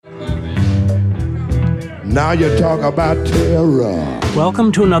Now you talk about terror.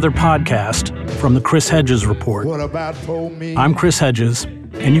 Welcome to another podcast from the Chris Hedges Report. What about for me? I'm Chris Hedges,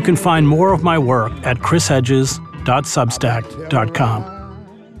 and you can find more of my work at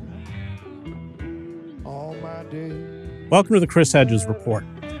chrishedges.substack.com. Welcome to the Chris Hedges Report.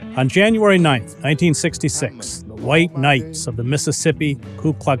 On January 9th, 1966, the White Knights of the Mississippi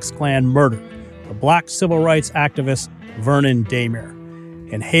Ku Klux Klan murdered the black civil rights activist Vernon Dahmer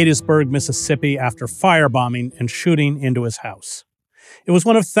in Hedgesburg, Mississippi, after firebombing and shooting into his house. It was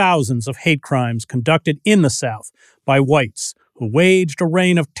one of thousands of hate crimes conducted in the South by whites who waged a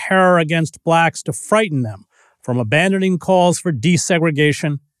reign of terror against blacks to frighten them from abandoning calls for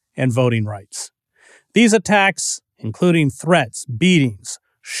desegregation and voting rights. These attacks, including threats, beatings,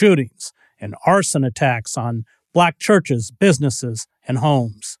 shootings, and arson attacks on black churches, businesses, and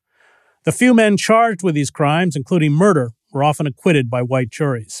homes. The few men charged with these crimes, including murder, were often acquitted by white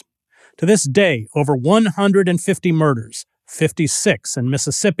juries. To this day, over 150 murders, 56 in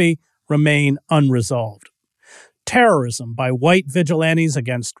Mississippi, remain unresolved. Terrorism by white vigilantes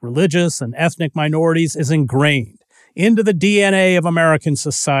against religious and ethnic minorities is ingrained into the DNA of American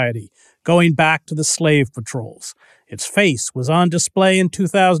society, going back to the slave patrols. Its face was on display in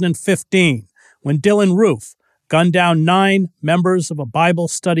 2015 when Dylan Roof gunned down 9 members of a Bible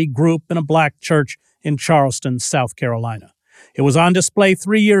study group in a black church in Charleston, South Carolina. It was on display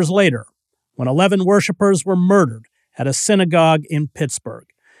 3 years later when 11 worshipers were murdered at a synagogue in Pittsburgh.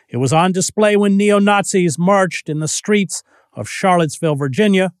 It was on display when neo-Nazis marched in the streets of Charlottesville,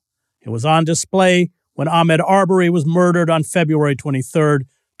 Virginia. It was on display when Ahmaud Arbery was murdered on February 23,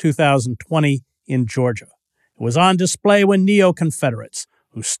 2020 in Georgia. It was on display when neo-Confederates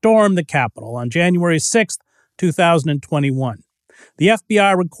who stormed the Capitol on January 6, 2021. The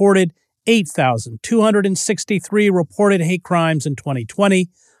FBI recorded 8,263 reported hate crimes in 2020,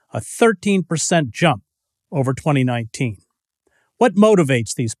 a 13% jump over 2019. What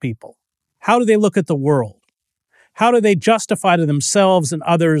motivates these people? How do they look at the world? How do they justify to themselves and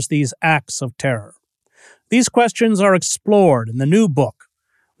others these acts of terror? These questions are explored in the new book,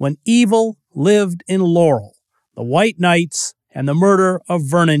 When Evil Lived in Laurel, The White Knights and the Murder of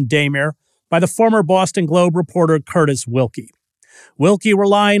Vernon Dahmer, by the former Boston Globe reporter Curtis Wilkie. Wilkie,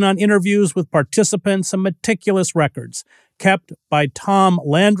 relying on interviews with participants and meticulous records kept by Tom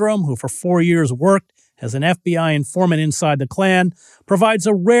Landrum, who for 4 years worked as an FBI informant inside the Klan, provides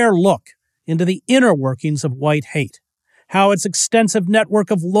a rare look into the inner workings of white hate, how its extensive network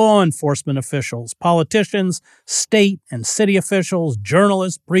of law enforcement officials, politicians, state and city officials,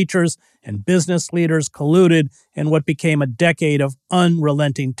 journalists, preachers, and business leaders colluded in what became a decade of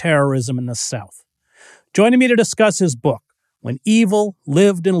unrelenting terrorism in the South. Joining me to discuss his book, When Evil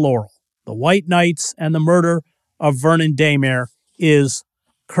Lived in Laurel, The White Knights and the Murder of Vernon Dahmer, is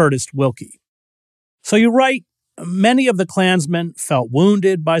Curtis Wilkie. So you write, many of the Klansmen felt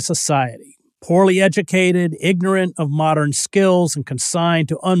wounded by society, poorly educated, ignorant of modern skills, and consigned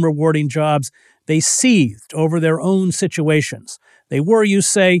to unrewarding jobs. They seethed over their own situations. They were, you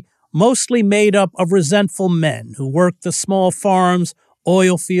say, mostly made up of resentful men who worked the small farms,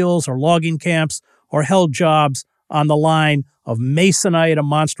 oil fields, or logging camps, or held jobs on the line of masonite, a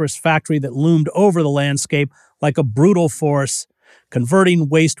monstrous factory that loomed over the landscape like a brutal force, converting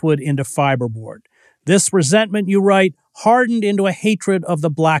wastewood into fiberboard. This resentment, you write, hardened into a hatred of the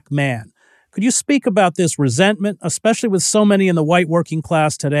black man. Could you speak about this resentment, especially with so many in the white working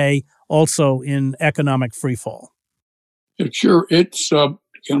class today, also in economic freefall? Sure. It's kind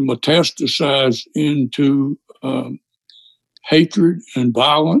of metastasized into hatred and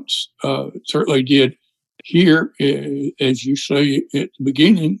violence. It certainly did here, as you say at the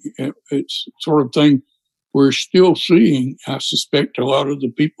beginning. It's sort of thing we're still seeing. I suspect a lot of the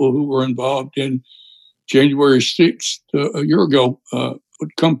people who were involved in January 6th a year ago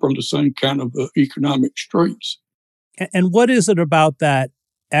would come from the same kind of economic straits. And what is it about that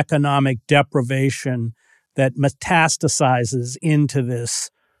economic deprivation that metastasizes into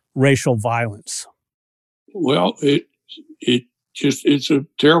this racial violence? Well, it's a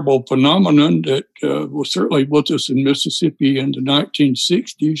terrible phenomenon that was certainly with us in Mississippi in the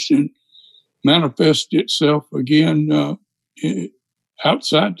 1960s and manifested itself again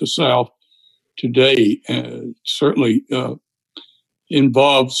outside the South today. Certainly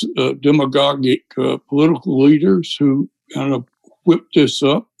involves demagogic political leaders who kind of whipped this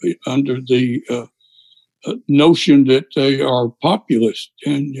up under the notion that they are populist.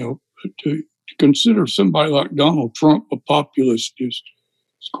 And, to consider somebody like Donald Trump a populist is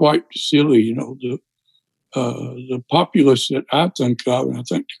quite silly. The populist that I think of, and I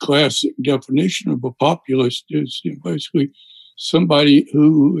think the classic definition of a populist is basically somebody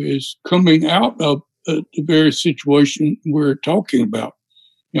who is coming out of the very situation we're talking about.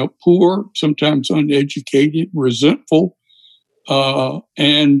 Poor, sometimes uneducated, resentful,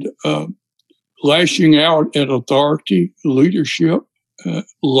 and lashing out at authority, leadership,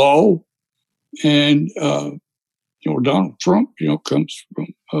 law, and Donald Trump, comes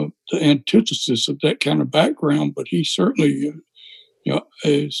from the antithesis of that kind of background, but he certainly,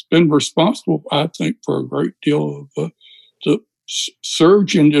 has been responsible, I think, for a great deal of the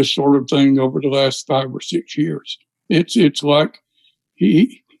surge in this sort of thing over the last 5 or 6 years. It's like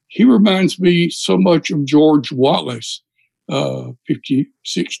he reminds me so much of George Wallace 50,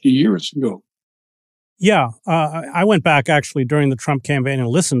 60 years ago. Yeah, I went back actually during the Trump campaign and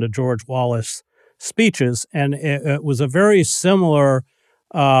listened to George Wallace speeches, and it was a very similar,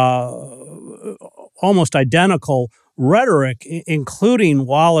 almost identical rhetoric, including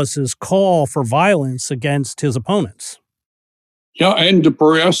Wallace's call for violence against his opponents. Yeah, and the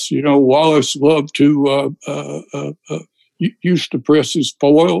press. Wallace loved to used to press his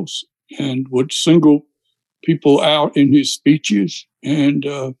foils and would single people out in his speeches. And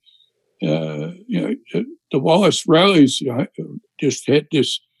the Wallace rallies just had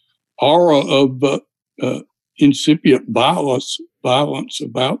this aura of incipient violence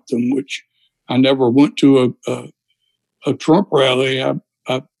about them, which I never went to a Trump rally. I've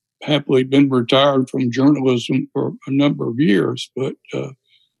happily been retired from journalism for a number of years, but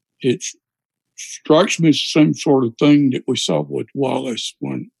it strikes me as the same sort of thing that we saw with Wallace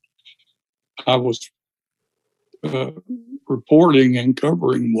when I was reporting and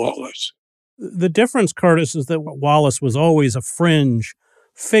covering Wallace. The difference, Curtis, is that Wallace was always a fringe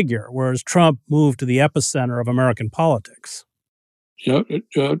figure, whereas Trump moved to the epicenter of American politics. Yeah,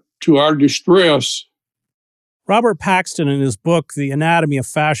 to our distress. Robert Paxton, in his book, The Anatomy of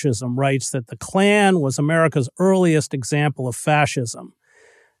Fascism, writes that the Klan was America's earliest example of fascism.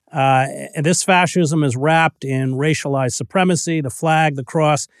 And this fascism is wrapped in racialized supremacy, the flag, the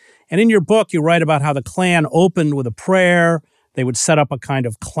cross. And in your book, you write about how the Klan opened with a prayer. They would set up a kind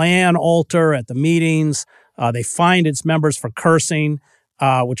of Klan altar at the meetings. They fined its members for cursing,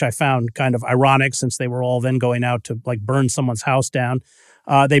 which I found kind of ironic since they were all then going out to burn someone's house down.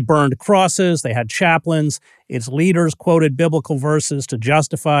 They burned crosses. They had chaplains. Its leaders quoted biblical verses to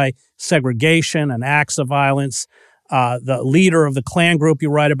justify segregation and acts of violence. The leader of the Klan group you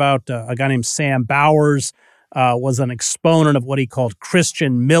write about, a guy named Sam Bowers, was an exponent of what he called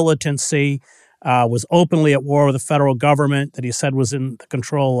Christian militancy, was openly at war with the federal government that he said was in the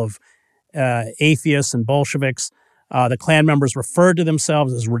control of atheists and Bolsheviks. The Klan members referred to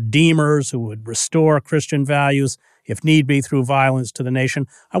themselves as redeemers who would restore Christian values, if need be, through violence to the nation.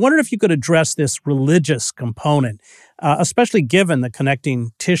 I wondered if you could address this religious component, especially given the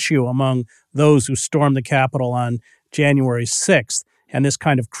connecting tissue among those who stormed the Capitol on January 6th and this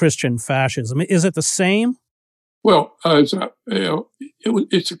kind of Christian fascism. Is it the same? Well, it's a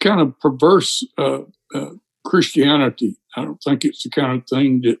kind of perverse Christianity. I don't think it's the kind of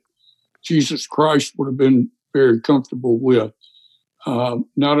thing that Jesus Christ would have been very comfortable with.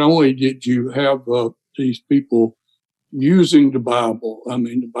 Not only did you have these people using the Bible,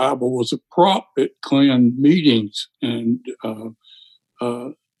 the Bible was a prop at Klan meetings, and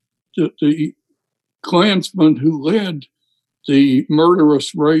the Klansman who led the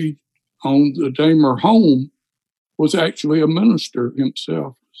murderous raid on the Damer home was actually a minister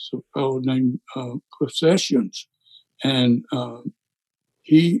himself, a fellow named Cliff Sessions, and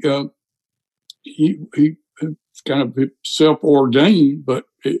he kind of self-ordained, but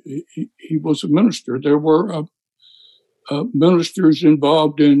he was a minister. There were ministers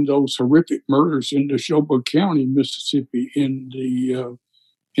involved in those horrific murders in Neshoba County, Mississippi, in the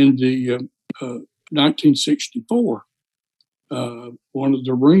 1964. One of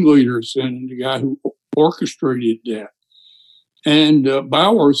the ringleaders and the guy who orchestrated that. And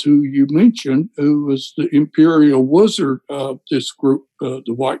Bowers, who you mentioned, who was the imperial wizard of this group, the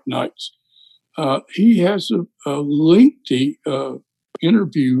White Knights, he has a lengthy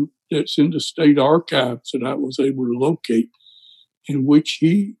interview that's in the state archives that I was able to locate, in which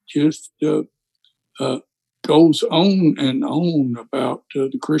he just goes on and on about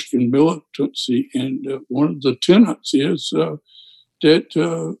the Christian militancy. And one of the tenets is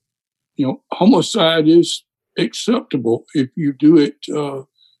that homicide is acceptable if you do it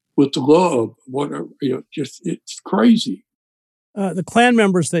with love, whatever. It's crazy. The Klan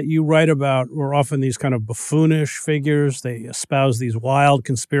members that you write about were often these kind of buffoonish figures. They espouse these wild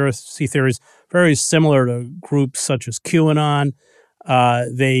conspiracy theories, very similar to groups such as QAnon.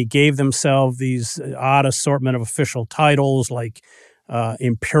 They gave themselves these odd assortment of official titles like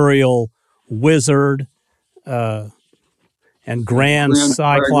Imperial Wizard. and Grand Grand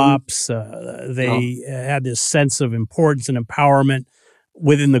Dragon. Cyclops. They had this sense of importance and empowerment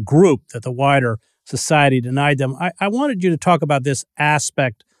within the group that the wider society denied them. I wanted you to talk about this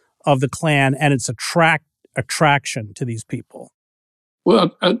aspect of the Klan and its attraction to these people.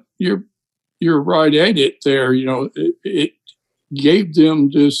 Well, you're right at it there. It gave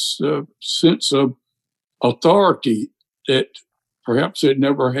them this sense of authority that perhaps they'd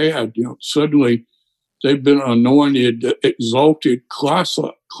never had. Suddenly they've been anointed, exalted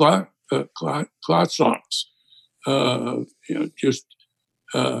Clasops, just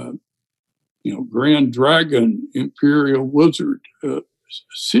Grand Dragon, Imperial Wizard,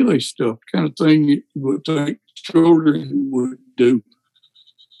 silly stuff, kind of thing you would think children would do.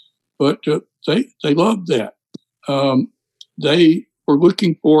 But they loved that. They were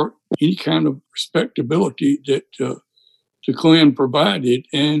looking for any kind of respectability that the Klan provided,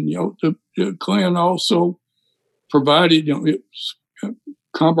 and the Klan also provided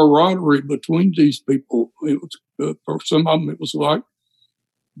camaraderie between these people. It was for some of them, it was like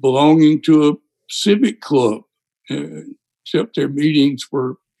belonging to a civic club, except their meetings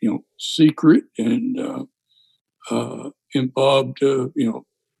were secret and involved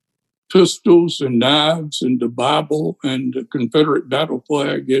pistols and knives and the Bible and the Confederate battle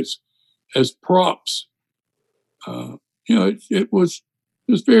flag as props. It was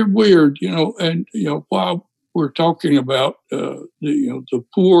very weird, and while we're talking about the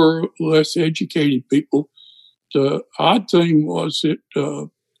poor, less educated people, the odd thing was that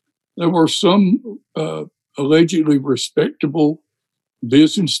there were some allegedly respectable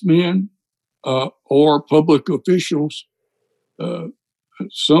businessmen or public officials,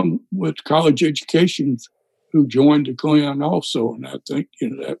 some with college educations, who joined the Klan also. And I think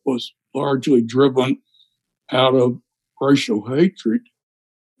that was largely driven out of racial hatred.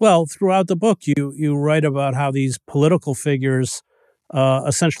 Well, throughout the book, you write about how these political figures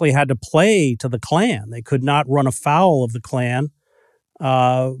essentially had to play to the Klan. They could not run afoul of the Klan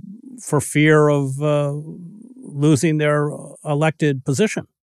for fear of losing their elected position.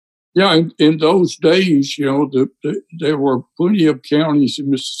 Yeah, in those days, there were plenty of counties in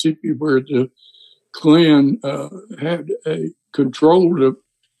Mississippi where the Klan had controlled a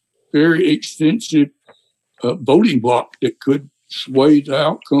very extensive voting bloc that could sway the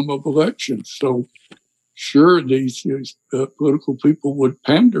outcome of elections. So, sure, these political people would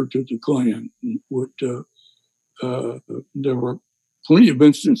pander to the Klan. There were plenty of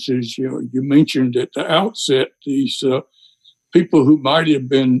instances. You mentioned at the outset these people who might have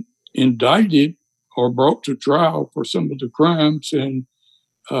been indicted or brought to trial for some of the crimes and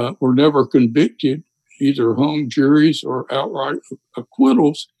were never convicted, either hung juries or outright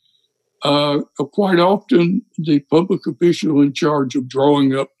acquittals. Quite often, the public official in charge of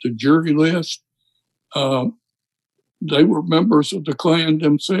drawing up the jury list, they were members of the Klan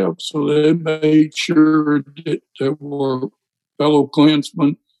themselves, so they made sure that there were fellow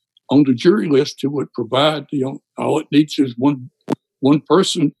Klansmen on the jury list who would provide. All it needs is one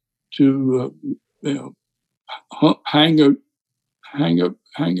person to hang a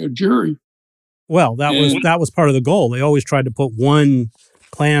jury. Well, that was part of the goal. They always tried to put one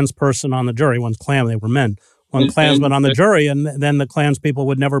Klansperson on the jury. One Klan, they were men. One Klansman on the jury, and then the Klans people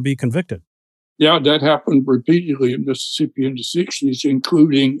would never be convicted. Yeah, that happened repeatedly in Mississippi in the 60s,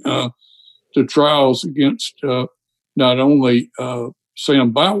 including the trials against not only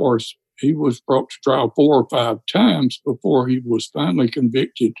Sam Bowers. He was brought to trial 4 or 5 times before he was finally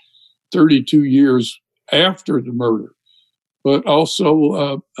convicted 32 years after the murder. But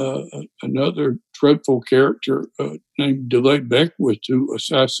also another dreadful character named DeLay Beckwith, who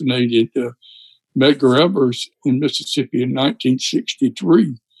assassinated Medgar Evers in Mississippi in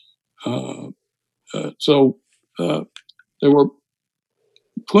 1963. So there were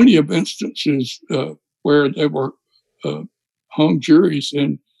plenty of instances where there were hung juries,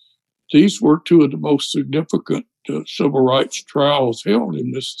 and these were 2 of the most significant civil rights trials held in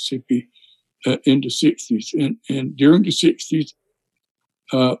Mississippi in the 60s. And during the 60s,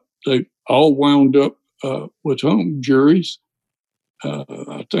 they all wound up with hung juries.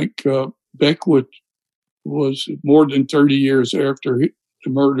 I think Beckwith was more than 30 years after the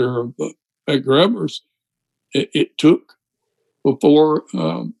murder of Medgar Evers. It took before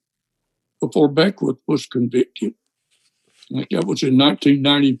Beckwith was convicted. I think that was in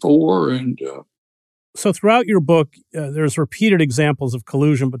 1994. And so throughout your book, there's repeated examples of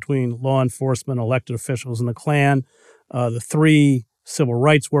collusion between law enforcement, elected officials, and the Klan. The 3 civil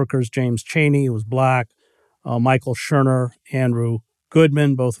rights workers, James Chaney, who was black, Michael Scherner, Andrew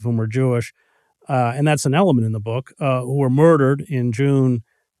Goodman, both of whom were Jewish, and that's an element in the book, who were murdered in June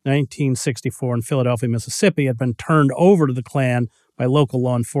 1964 in Philadelphia, Mississippi, had been turned over to the Klan by local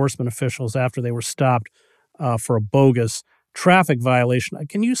law enforcement officials after they were stopped for a bogus traffic violation.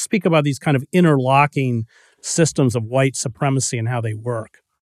 Can you speak about these kind of interlocking systems of white supremacy and how they work?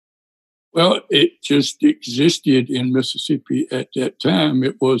 Well, it just existed in Mississippi at that time.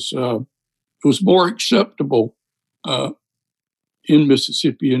 It was more acceptable in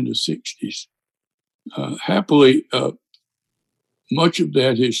Mississippi in the 60s. Happily, much of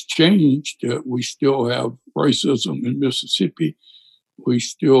that has changed. We still have racism in Mississippi. We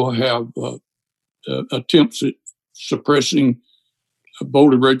still have attempts at suppressing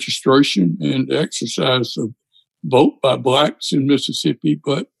voter registration and exercise of vote by blacks in Mississippi.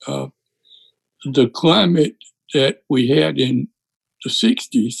 But the climate that we had in the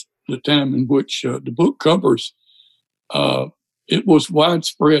 60s, the time in which the book covers, it was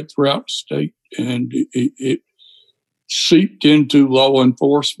widespread throughout the state, and it seeped into law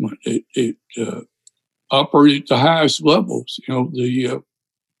enforcement. It operated at the highest levels.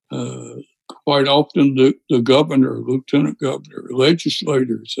 Quite often the governor, lieutenant governor,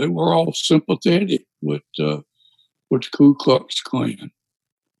 legislators, they were all sympathetic with the Ku Klux Klan.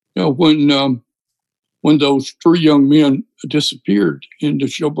 When those three young men disappeared in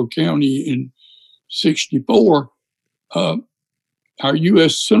Neshoba County in '64, our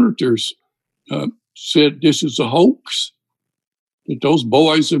U.S. senators said this is a hoax, that those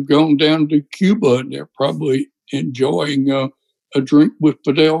boys have gone down to Cuba and they're probably enjoying a drink with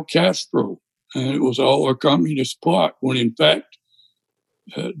Fidel Castro. And it was all a communist plot, when in fact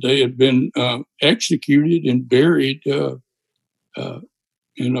they had been executed and buried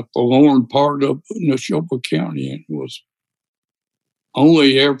in a forlorn part of Neshoba County. And it was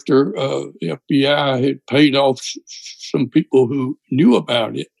only after the FBI had paid off some people who knew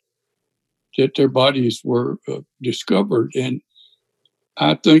about it that their bodies were discovered. And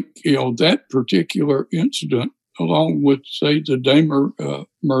I think, that particular incident, along with, say, the Dahmer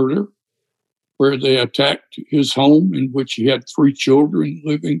murder, where they attacked his home in which he had 3 children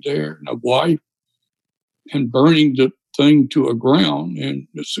living there and a wife, and burning the thing to a ground and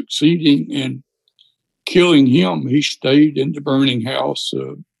succeeding in killing him. He stayed in the burning house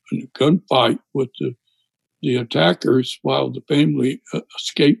in a gunfight with the attackers while the family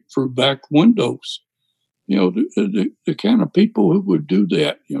escaped through back windows. The kind of people who would do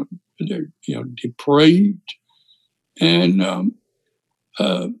that, they're depraved. And,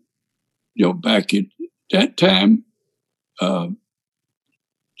 back at that time,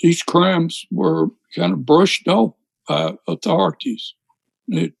 these crimes were kind of brushed off by authorities.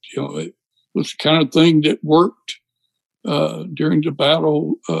 It was the kind of thing that worked during the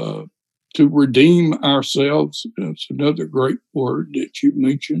battle to redeem ourselves. That's another great word that you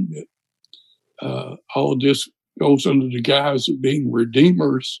mentioned. That all of this goes under the guise of being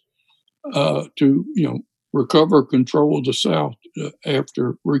redeemers to recover control of the South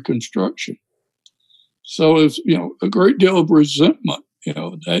after Reconstruction. So it's a great deal of resentment.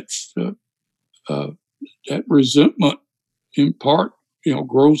 That's that resentment in part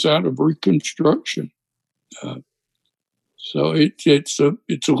grows out of Reconstruction. So it's a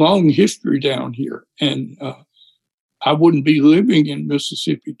long history down here, and I wouldn't be living in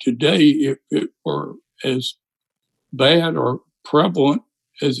Mississippi today if it were as bad or prevalent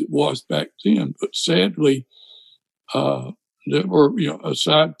as it was back then. But sadly, there were,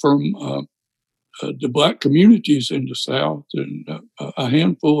 aside from the black communities in the South and a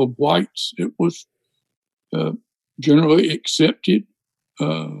handful of whites, it was generally accepted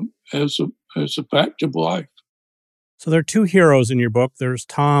as a fact of life. So there are 2 heroes in your book. There's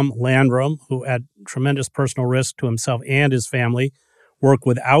Tom Landrum, who at tremendous personal risk to himself and his family worked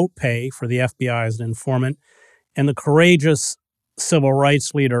without pay for the FBI as an informant, and the courageous civil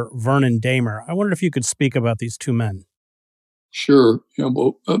rights leader Vernon Dahmer. I wondered if you could speak about these 2 men. Sure.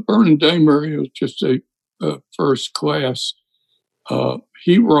 Vernon Dahmer was just a first-class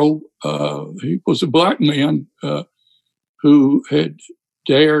hero. He was a black man who had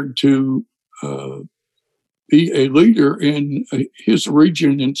dared to be a leader in his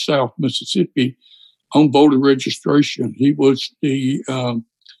region in South Mississippi on voter registration. He was the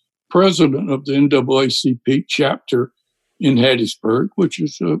president of the NAACP chapter in Hattiesburg, which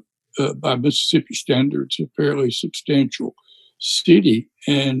is, by Mississippi standards, a fairly substantial city.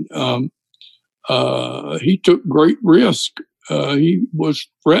 And he took great risk. He was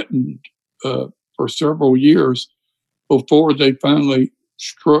threatened for several years before they finally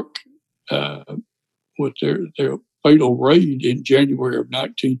struck with their fatal raid in January of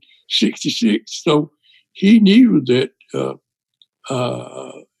 1966. So he knew that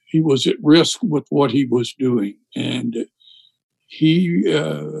he was at risk with what he was doing. And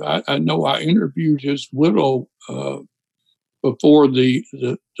I know I interviewed his widow before the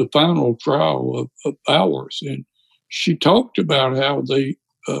final trial of ours, and she talked about how they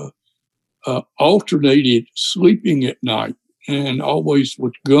alternated sleeping at night and always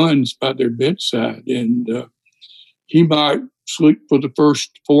with guns by their bedside. And he might sleep for the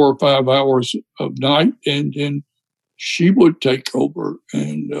first 4 or 5 hours of night, and then she would take over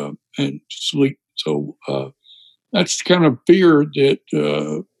and sleep. So that's the kind of fear that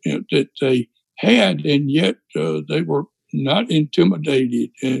that they had, and yet they were not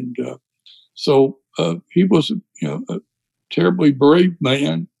intimidated. And so he was, a terribly brave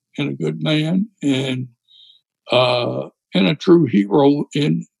man and a good man, and a true hero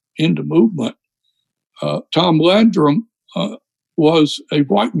in the movement. Tom Landrum was a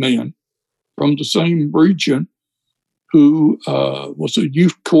white man from the same region who was a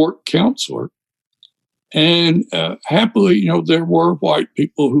youth court counselor. And happily, there were white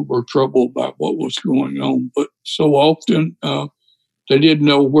people who were troubled by what was going on, but so often they didn't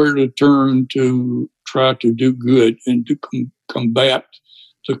know where to turn to try to do good and to combat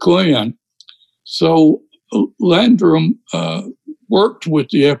the Klan. So Landrum worked with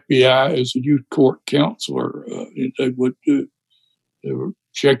the FBI as a youth court counselor. They would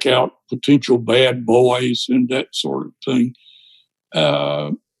check out potential bad boys and that sort of thing.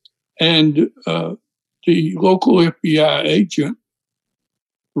 And the local FBI agent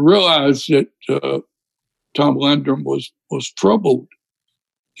realized that Tom Landrum was troubled.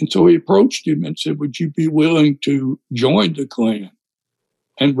 And so he approached him and said, "Would you be willing to join the Klan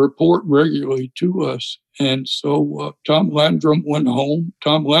and report regularly to us?" And so Tom Landrum went home.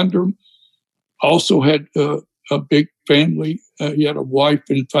 Tom Landrum also had a big family. He had a wife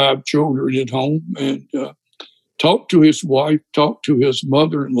and 5 children at home, and talked to his wife, talked to his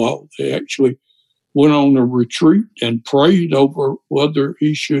mother-in-law. They actually went on a retreat and prayed over whether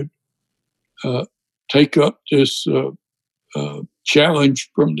he should take up this challenge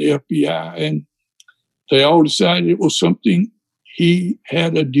from the FBI. And they all decided it was something he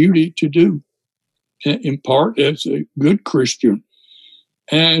had a duty to do, in part as a good Christian.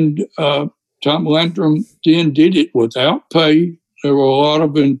 And Tom Landrum then did it without pay. There were a lot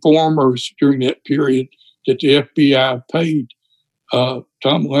of informers during that period that the FBI paid.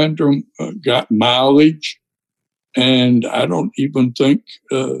 Tom Landrum got mileage, and I don't even think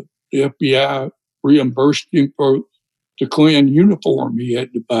the FBI reimbursed him for the Klan uniform he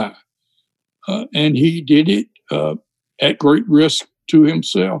had to buy. And he did it at great risk to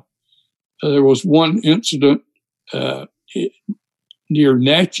himself. There was one incident near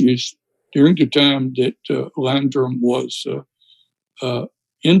Natchez during the time that Landrum was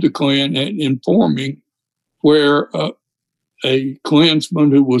in the Klan and informing, where a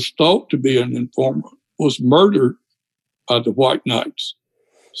Klansman who was thought to be an informant was murdered by the White Knights.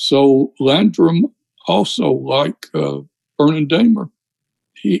 So Landrum also, like Vernon Damer,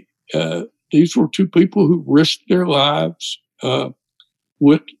 these were 2 people who risked their lives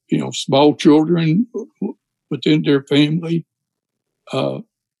with small children within their family to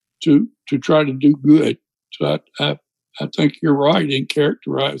try to do good. So I think you're right in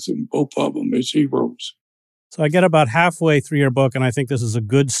characterizing both of them as heroes. So I get about halfway through your book, and I think this is a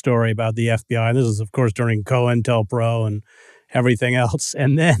good story about the FBI. And this is, of course, during COINTELPRO and everything else.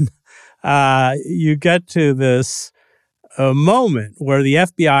 And then you get to this moment where the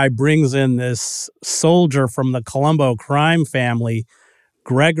FBI brings in this soldier from the Colombo crime family,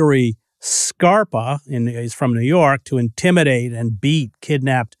 Gregory Scarpa, he's from New York, to intimidate and beat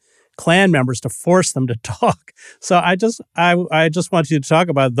kidnapped Klan members to force them to talk. So I just want you to talk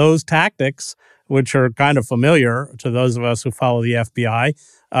about those tactics, which are kind of familiar to those of us who follow the FBI,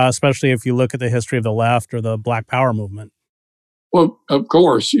 especially if you look at the history of the left or the Black Power movement. Well, of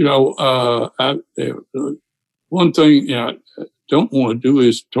course, one thing I don't want to do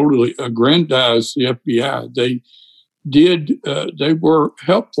is totally aggrandize the FBI. They were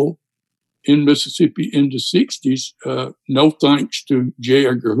helpful in Mississippi in the 60s, no thanks to J.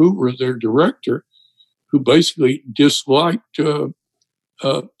 Edgar Hoover, their director, who basically disliked the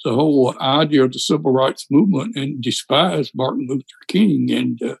whole idea of the civil rights movement and despised Martin Luther King,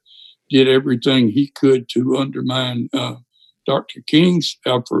 and did everything he could to undermine Dr. King's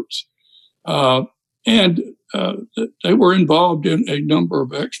efforts. And they were involved in a number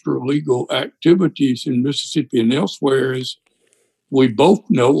of extra legal activities in Mississippi and elsewhere, as we both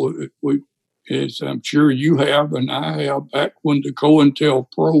know, as I'm sure you have and I have, back when the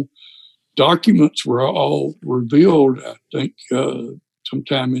COINTELPRO documents were all revealed, I think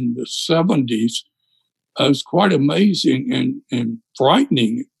sometime in the 70s. It was quite amazing and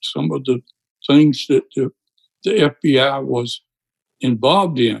frightening, some of the things that the FBI was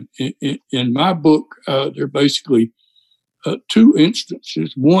involved in. In my book, there are basically two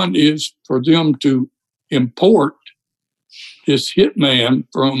instances. One is for them to import this hitman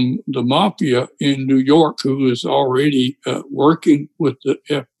from the mafia in New York who is already working with the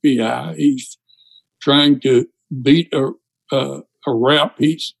FBI. He's trying to beat a rap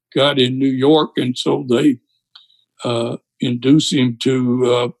he's got in New York, and so they induce him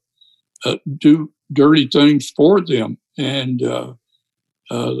to do dirty things for them. And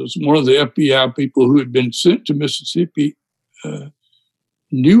there's one of the FBI people who had been sent to Mississippi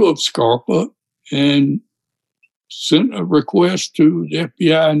knew of Scarpa and sent a request to the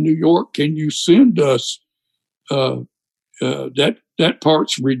FBI in New York. Can you send us that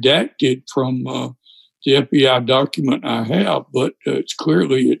part's redacted from the FBI document I have, but it's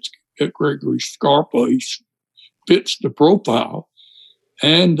Gregory Scarpa. He fits the profile,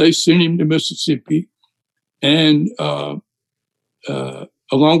 and they sent him to Mississippi, and along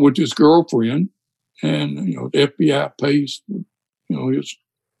with his girlfriend, and the FBI pays his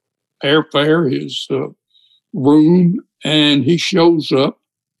airfare, his room, and he shows up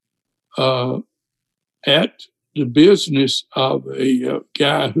at the business of a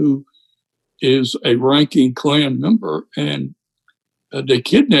guy who is a ranking Klan member, and they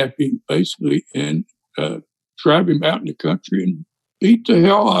kidnap him basically and drive him out in the country and beat the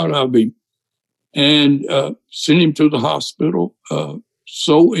hell out of him and sent him to the hospital.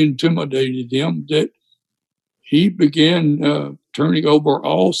 So intimidated him that he began turning over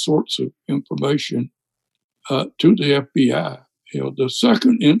all sorts of information to the FBI. The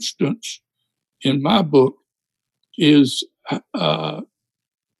second instance in my book is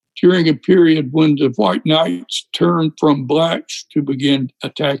during a period when the white knights turned from blacks to begin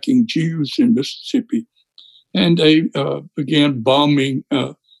attacking Jews in Mississippi. And they began bombing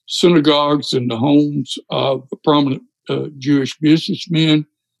synagogues and the homes of prominent Jewish businessmen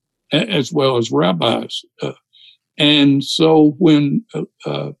as well as rabbis. And so when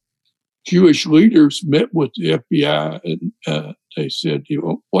Jewish leaders met with the FBI, and they said,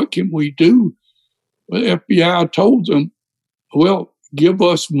 what can we do? Well, the FBI told them, well, give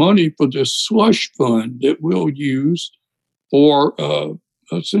us money for this slush fund that we'll use for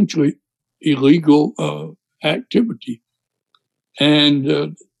essentially illegal activity.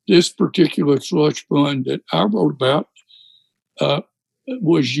 And this particular slush fund that I wrote about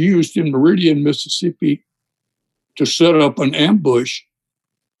was used in Meridian, Mississippi, to set up an ambush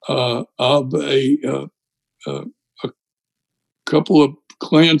of a couple of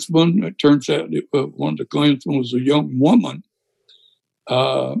Klansmen. It turns out one of the Klansmen was a young woman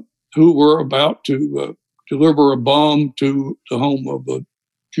who were about to deliver a bomb to the home of a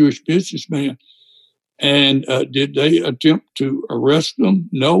Jewish businessman. And did they attempt to arrest them?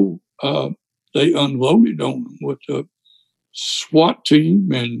 No. They unloaded on them with a SWAT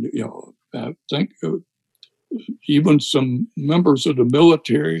team, and I think even some members of the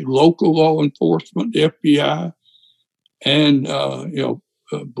military, local law enforcement, FBI, and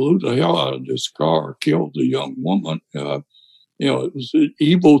blew the hell out of this car, killed the young woman. It was an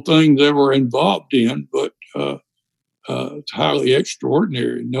evil thing they were involved in, but it's highly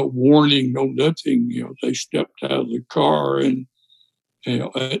extraordinary. No warning, no nothing. They stepped out of the car, and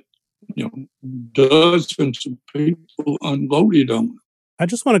dozens of people unloaded on them. I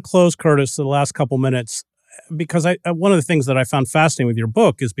just want to close, Curtis, the last couple minutes, because one of the things that I found fascinating with your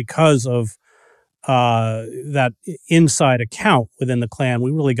book is because of that inside account within the Klan,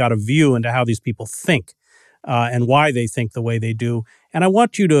 we really got a view into how these people think and why they think the way they do. And I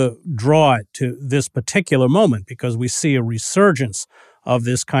want you to draw it to this particular moment, because we see a resurgence of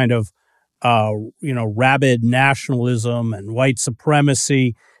this kind of, rabid nationalism and white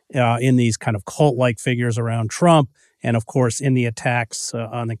supremacy in these kind of cult-like figures around Trump, and of course in the attacks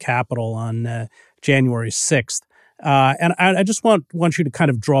on the Capitol on January 6th. And I just want you to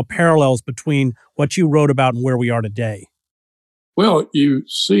kind of draw parallels between what you wrote about and where we are today. Well, you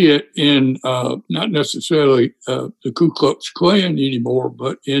see it in not necessarily the Ku Klux Klan anymore,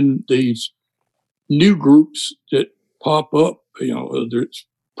 but in these new groups that pop up, whether it's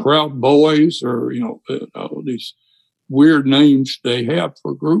Proud Boys or, all these weird names they have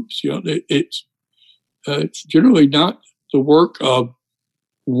for groups. It's generally not the work of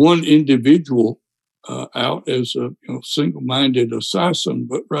one individual out as a single-minded assassin,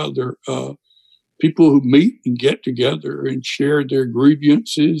 but rather people who meet and get together and share their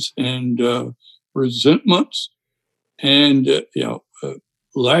grievances and resentments and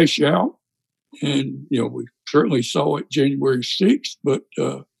lash out. And we certainly saw it January 6th, but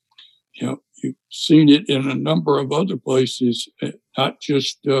you've seen it in a number of other places, not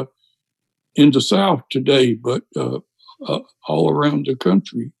just in the South today, but all around the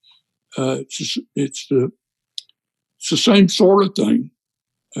country. It's the same sort of thing.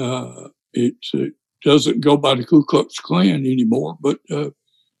 It doesn't go by the Ku Klux Klan anymore, but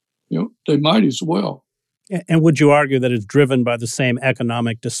they might as well. And would you argue that it's driven by the same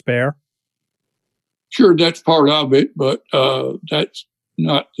economic despair? Sure, that's part of it, but that's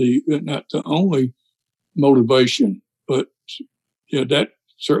not the only motivation. But that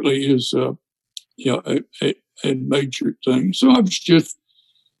certainly is a major thing. So I was just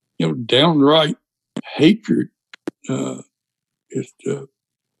downright hatred. Some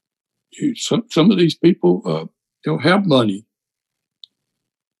of these people don't have money,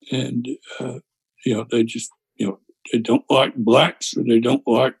 and they just they don't like blacks, or they don't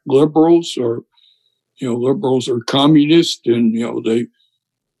like liberals, or liberals are communist, and they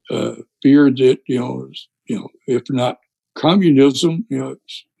fear that if not communism,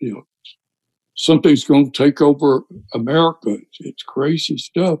 something's going to take over America. It's crazy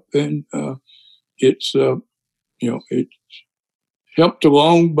stuff, and it's it's helped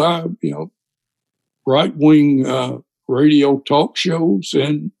along by right-wing radio talk shows,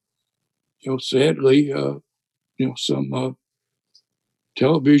 and sadly some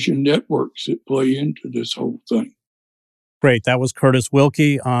television networks that play into this whole thing. Great. That was Curtis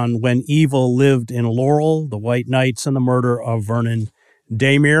Wilkie on When Evil Lived in Laurel, the White Knights and the Murder of Vernon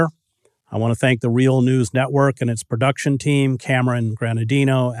Damier. I want to thank the Real News Network and its production team, Cameron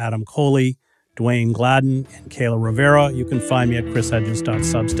Granadino, Adam Coley, Dwayne Gladden, and Kayla Rivera. You can find me at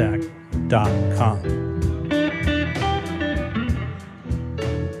chrishedges.substack.com.